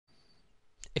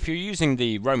If you're using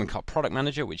the RomanCart product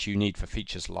manager, which you need for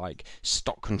features like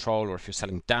stock control, or if you're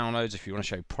selling downloads, if you want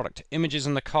to show product images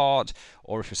in the cart,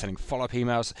 or if you're selling follow-up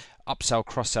emails, upsell,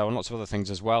 cross-sell, and lots of other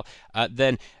things as well,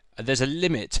 then there's a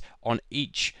limit on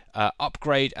each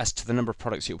upgrade as to the number of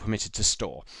products you're permitted to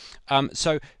store.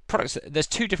 So products, there's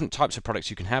two different types of products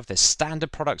you can have. There's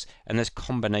standard products and there's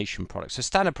combination products. So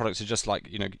standard products are just like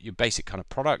your basic kind of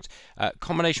product.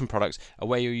 Combination products are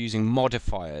where you're using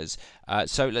modifiers.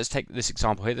 So let's take this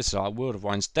example here. This is our World of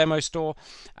Wines demo store,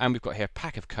 and we've got here a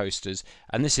pack of coasters,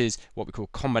 and this is what we call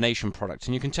combination product.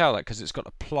 And you can tell that because it's got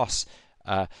a plus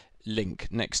link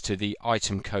next to the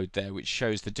item code there, which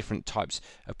shows the different types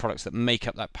of products that make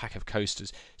up that pack of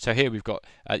coasters. So here we've got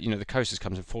the coasters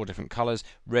comes in 4 different colors: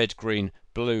 red, green,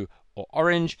 blue, or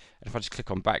orange. And if I just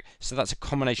click on back, so that's a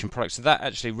combination product. So that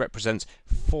actually represents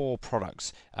 4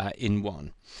 products in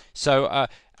one. So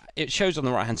it shows on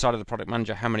the right hand side of the product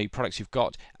manager how many products you've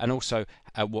got, and also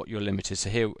what your limit is. So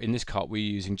here in this cart we're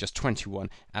using just 21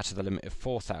 out of the limit of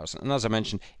 4,000, and as I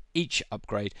mentioned, each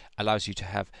upgrade allows you to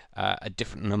have a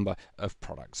different number of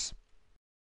products.